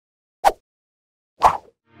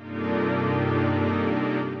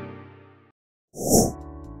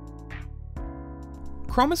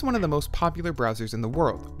Chrome is one of the most popular browsers in the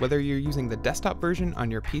world, whether you're using the desktop version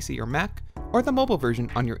on your PC or Mac, or the mobile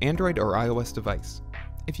version on your Android or iOS device.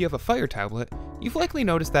 If you have a Fire tablet, you've likely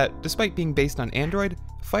noticed that, despite being based on Android,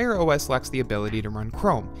 Fire OS lacks the ability to run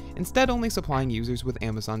Chrome, instead only supplying users with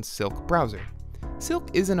Amazon's Silk browser. Silk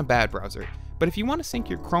isn't a bad browser, but if you want to sync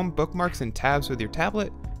your Chrome bookmarks and tabs with your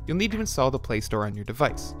tablet, you'll need to install the Play Store on your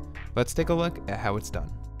device. Let's take a look at how it's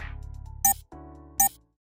done.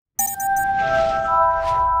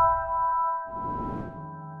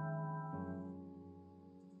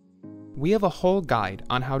 We have a whole guide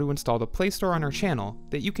on how to install the Play Store on our channel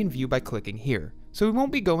that you can view by clicking here, so we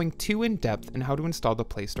won't be going too in-depth in how to install the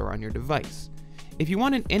Play Store on your device. If you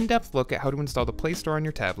want an in-depth look at how to install the Play Store on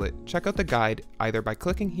your tablet, check out the guide either by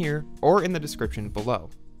clicking here or in the description below.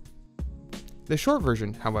 The short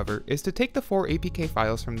version, however, is to take the 4 APK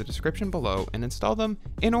files from the description below and install them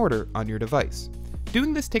in order on your device.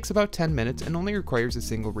 Doing this takes about 10 minutes and only requires a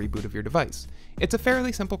single reboot of your device. It's a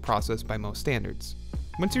fairly simple process by most standards.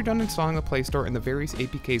 Once you're done installing the Play Store and the various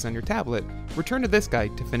APKs on your tablet, return to this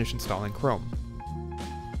guide to finish installing Chrome.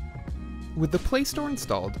 With the Play Store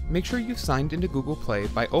installed, make sure you've signed into Google Play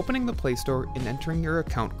by opening the Play Store and entering your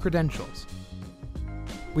account credentials.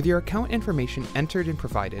 With your account information entered and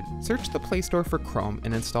provided, search the Play Store for Chrome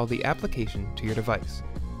and install the application to your device.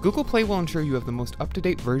 Google Play will ensure you have the most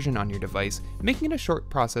up-to-date version on your device, making it a short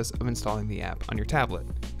process of installing the app on your tablet.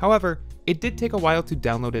 However, it did take a while to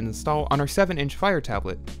download and install on our 7-inch Fire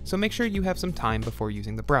tablet, so make sure you have some time before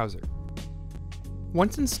using the browser.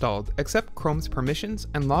 Once installed, accept Chrome's permissions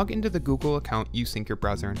and log into the Google account you sync your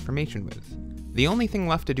browser information with. The only thing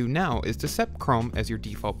left to do now is to set Chrome as your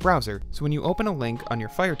default browser, so when you open a link on your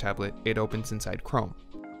Fire tablet, it opens inside Chrome.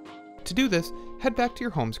 To do this, head back to your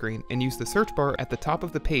home screen and use the search bar at the top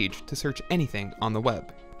of the page to search anything on the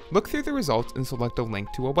web. Look through the results and select a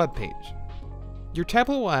link to a web page. Your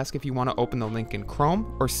tablet will ask if you want to open the link in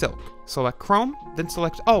Chrome or Silk. Select Chrome, then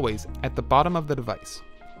select Always at the bottom of the device.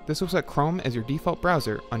 This will set Chrome as your default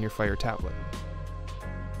browser on your Fire tablet.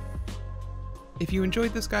 If you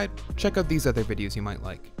enjoyed this guide, check out these other videos you might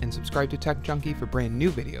like, and subscribe to Tech Junkie for brand new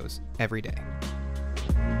videos every day.